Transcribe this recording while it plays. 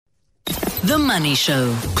The Money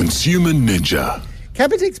Show. Consumer Ninja.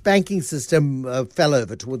 Capitec's banking system fell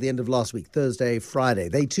over toward the end of last week, Thursday, Friday.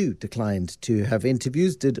 They too declined to have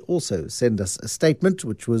interviews, did also send us a statement,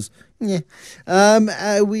 which was, we are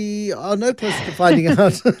no closer to finding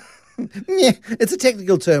out. Yeah, it's a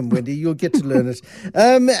technical term, Wendy. You'll get to learn it.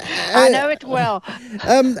 I know it well.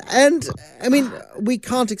 And, I mean, we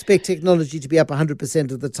can't expect technology to be up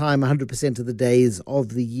 100% of the time, 100% of the days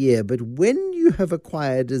of the year. But when you have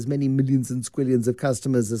acquired as many millions and squillions of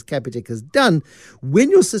customers as Capitec has done, when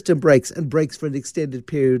your system breaks and breaks for an extended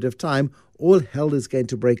period of time, all hell is going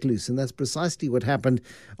to break loose. And that's precisely what happened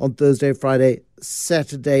on Thursday, Friday,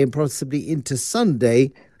 Saturday, and possibly into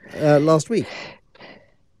Sunday last week.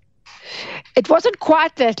 It wasn't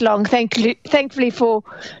quite that long, thankfully for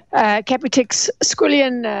Capitec's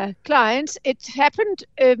squillion clients. It happened,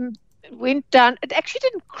 went down. It actually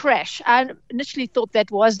didn't crash. I initially thought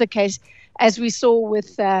that was the case, as we saw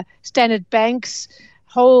with Standard Bank's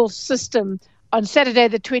whole system on Saturday,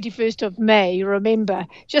 the 21st of May, you remember,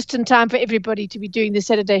 just in time for everybody to be doing the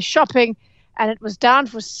Saturday shopping, and it was down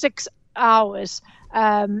for 6 hours.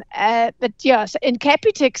 But yeah, so in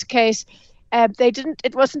Capitec's case,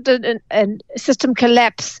 it wasn't a system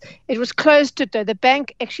collapse. It was close to it, though. The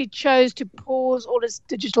bank actually chose to pause all its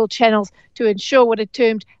digital channels to ensure what it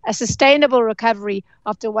termed a sustainable recovery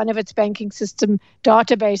after one of its banking system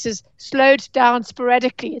databases slowed down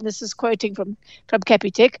sporadically. And this is quoting from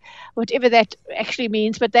Capitec, whatever that actually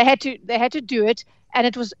means. But they had to do it, and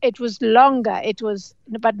it was longer. It was,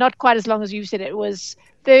 but not quite as long as you said. It was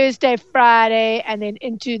Thursday, Friday, and then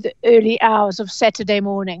into the early hours of Saturday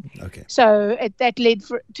morning. Okay. So that led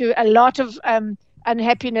to a lot of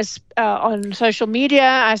unhappiness on social media.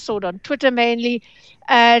 I saw it on Twitter mainly.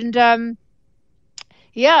 And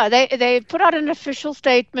they put out an official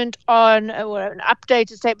statement or an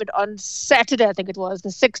updated statement on Saturday, I think it was, the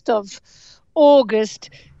 6th of August,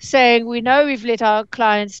 saying, we know we've let our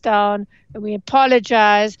clients down and we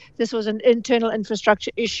apologize. This was an internal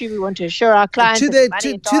infrastructure issue. We want to assure our clients to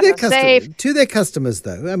their customers,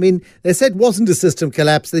 though. I mean, they said it wasn't a system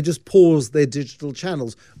collapse. They just paused their digital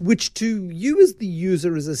channels, which to you as the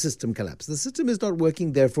user is a system collapse. The system is not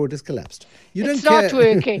working, therefore it is collapsed. It's not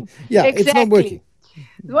working. Yeah, exactly.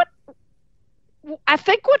 It's not working. I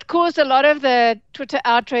think what caused a lot of the Twitter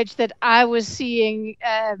outrage that I was seeing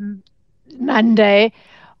Monday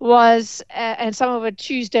was, and some of it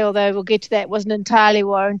Tuesday, although we'll get to that, wasn't entirely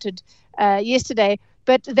warranted yesterday.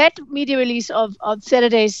 But that media release of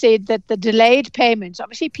Saturday said that the delayed payments,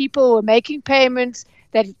 obviously people were making payments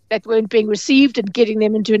that weren't being received and getting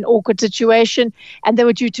them into an awkward situation, and they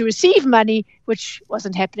were due to receive money, which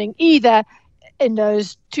wasn't happening either in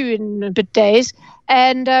those 2 and a bit days.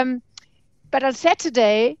 And but on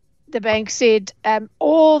Saturday, the bank said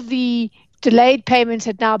all the delayed payments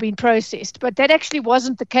had now been processed, but that actually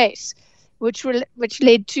wasn't the case, which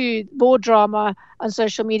led to more drama on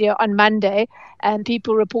social media on Monday, and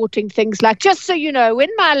people reporting things like, just so you know, when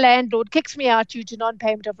my landlord kicks me out due to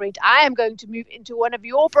non-payment of rent, I am going to move into one of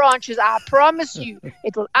your branches. I promise you,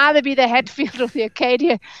 it will either be the Hatfield or the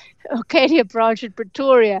Arcadia branch in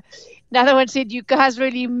Pretoria. Another one said, you guys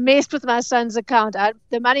really messed with my son's account.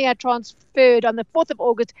 The money I transferred on the 4th of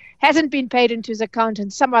August hasn't been paid into his account,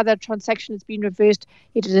 and some other transaction has been reversed.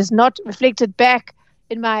 It is not reflected back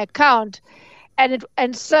in my account. And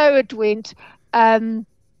so it went.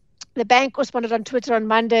 The bank responded on Twitter on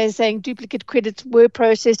Monday saying duplicate credits were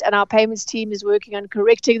processed and our payments team is working on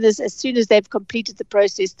correcting this. As soon as they've completed the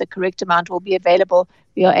process, the correct amount will be available.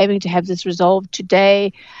 We are aiming to have this resolved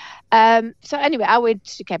today. So anyway, I went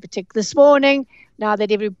to Capitec this morning, now that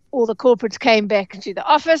all the corporates came back to the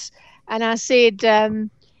office, and I said,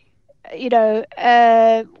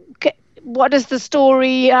 what is the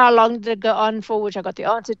story? How long did it go on for? Which I got the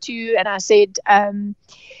answer to. And I said,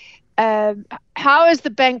 how is the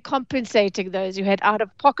bank compensating those who had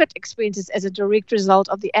out-of-pocket expenses as a direct result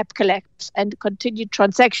of the app collapse and continued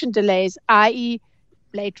transaction delays, i.e.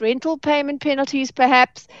 late rental payment penalties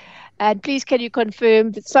perhaps? And please, can you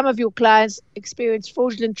confirm that some of your clients experienced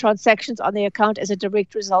fraudulent transactions on their account as a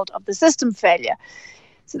direct result of the system failure?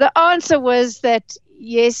 So the answer was that,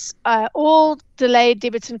 yes, all delayed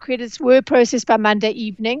debits and credits were processed by Monday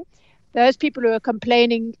evening. Those people who were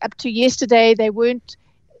complaining up to yesterday, they weren't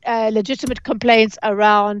legitimate complaints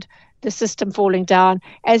around the system falling down.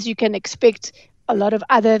 As you can expect, a lot of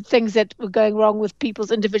other things that were going wrong with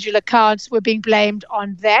people's individual accounts were being blamed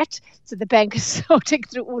on that. So the bank is sorting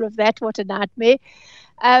through all of that. What a nightmare.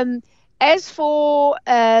 As for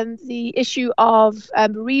the issue of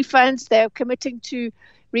refunds, they're committing to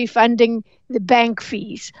refunding the bank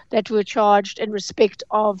fees that were charged in respect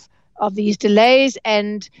of these delays,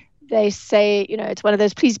 and they say, it's one of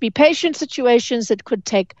those please be patient situations that could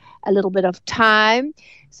take a little bit of time.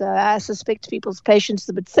 So I suspect people's patience is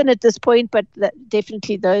a bit thin at this point, but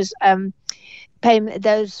definitely those bank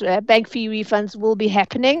fee refunds will be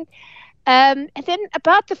happening. And then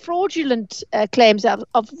about the fraudulent claims,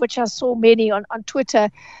 of which I saw many on Twitter,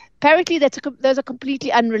 apparently those are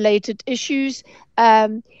completely unrelated issues.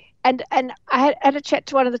 And I had a chat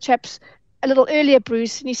to one of the chaps a little earlier,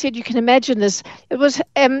 Bruce, and he said, you can imagine this. It was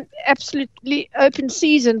absolutely open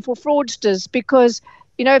season for fraudsters because,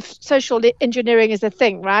 if social engineering is a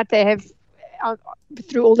thing, right? They have,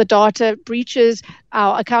 through all the data breaches,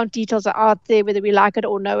 our account details are out there, whether we like it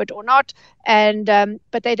or know it or not. And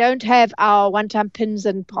but they don't have our one-time PINs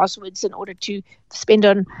and passwords in order to spend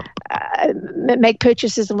on, make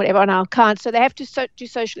purchases and whatever on our account. So they have to do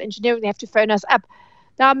social engineering. They have to phone us up.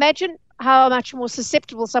 Now imagine how much more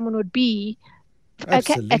susceptible someone would be. A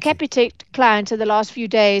Capitec client in the last few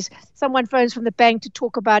days, someone phones from the bank to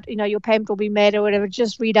talk about, your payment will be made or whatever,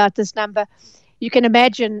 just read out this number. You can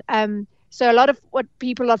imagine. So a lot of what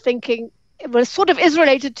people are thinking sort of is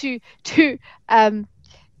related to the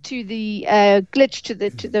glitch, to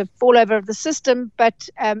the fallover of the system, but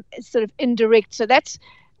it's sort of indirect. So that's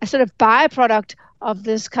a sort of byproduct of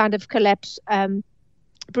this kind of collapse,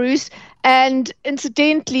 Bruce. And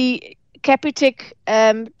incidentally, Capitec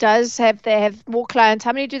they have more clients.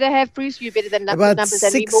 How many do they have, Bruce? You're better than numbers.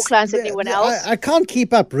 They have more clients than anyone else. I can't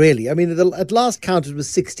keep up, really. I mean, at last count it was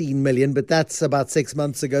 16 million, but that's about 6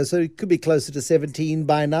 months ago, so it could be closer to 17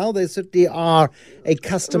 by now. They certainly are a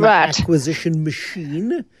customer acquisition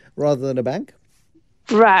machine rather than a bank.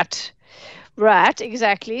 Right,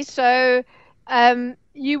 exactly. So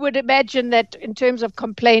you would imagine that in terms of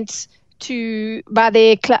complaints by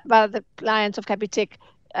the clients of Capitec,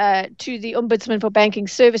 to the Ombudsman for Banking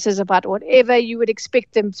Services about whatever, you would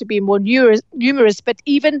expect them to be more numerous. But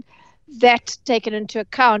even that taken into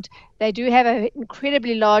account, they do have an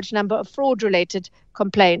incredibly large number of fraud-related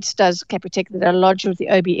complaints, does Capitec, that are lodged with the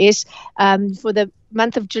OBS. For the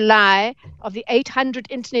month of July, of the 800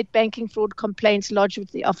 internet banking fraud complaints lodged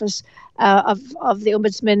with the Office of the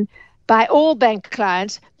Ombudsman by all bank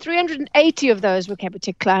clients, 380 of those were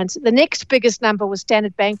Capitec clients. The next biggest number was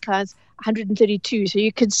Standard Bank clients, 132. So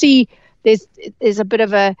you can see there's a bit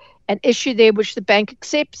of an issue there which the bank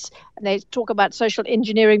accepts, and they talk about social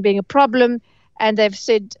engineering being a problem, and they've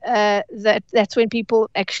said that's when people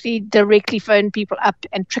actually directly phone people up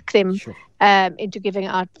and trick them into giving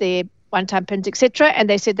out their one-time PINs, etc. And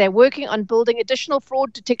they said they're working on building additional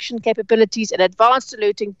fraud detection capabilities and advanced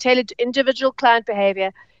alerting tailored to individual client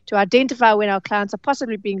behavior to identify when our clients are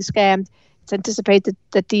possibly being scammed. It's anticipated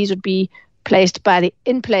that these would be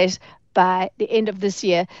in place by the end of this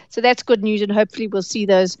year. So that's good news, and hopefully we'll see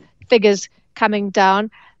those figures coming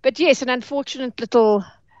down. But yes, an unfortunate little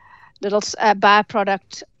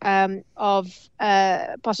byproduct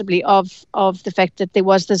possibly of the fact that there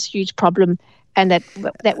was this huge problem, and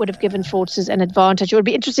that would have given fraudsters an advantage. It would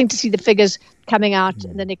be interesting to see the figures coming out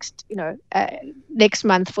in the next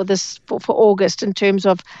month for August in terms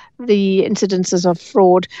of the incidences of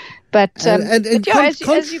fraud. But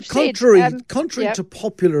contrary to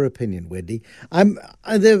popular opinion, Wendy,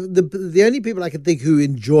 the only people I can think who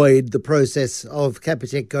enjoyed the process of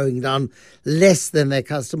Capitec going down less than their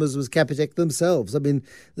customers was Capitec themselves. I mean,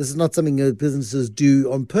 this is not something that businesses do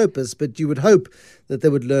on purpose, but you would hope that they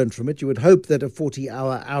would learn from it. You would hope that a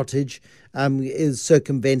 40-hour outage is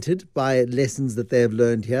circumvented by lessons that they have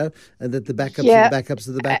learned here, and that the backups of the backups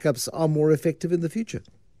of the backups are more effective in the future.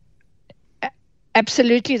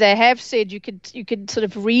 Absolutely, they have said you could sort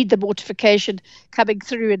of read the mortification coming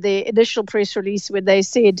through in the initial press release when they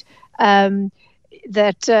said that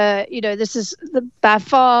this is by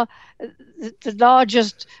far the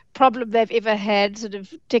largest problem they've ever had, sort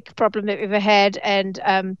of tech problem they've ever had, and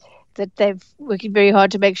that they've working very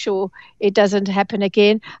hard to make sure it doesn't happen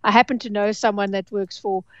again. I happen to know someone that works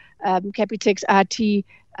for Capitec's IT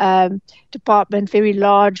department, very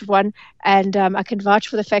large one, and I can vouch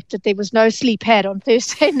for the fact that there was no sleep had on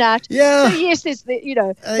Thursday night. Yeah. So yes, there's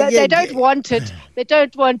they don't want it. They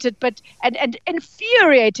don't want it, but and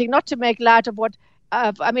infuriating. Not to make light of what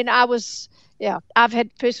I've had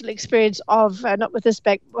personal experience of not with this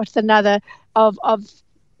bank, but with another of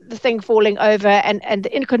the thing falling over and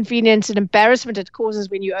the inconvenience and embarrassment it causes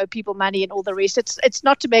when you owe people money and all the rest. It's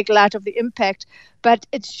not to make light of the impact, but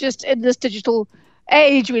it's just in this digital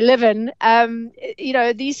age we live in,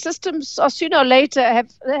 these systems are sooner or later have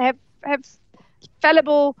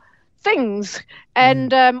fallible things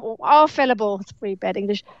and are fallible. It's pretty bad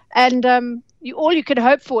English. And all you can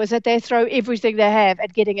hope for is that they throw everything they have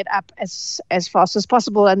at getting it up as fast as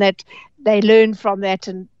possible, and that they learn from that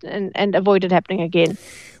and avoid it happening again.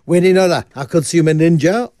 Wendy Knowler, our consumer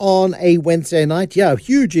ninja, on a Wednesday night. Yeah,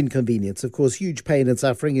 huge inconvenience, of course, huge pain and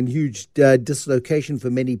suffering and huge dislocation for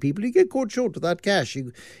many people. You get caught short without cash,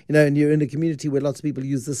 and you're in a community where lots of people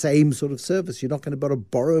use the same sort of service. You're not going to be able to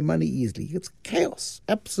borrow money easily. It's chaos,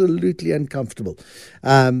 absolutely uncomfortable.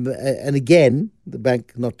 And again, the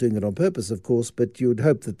bank not doing it on purpose, of course, but you would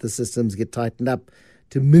hope that the systems get tightened up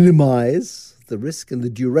to minimize the risk and the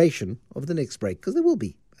duration of the next break, because there will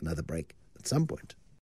be another break at some point.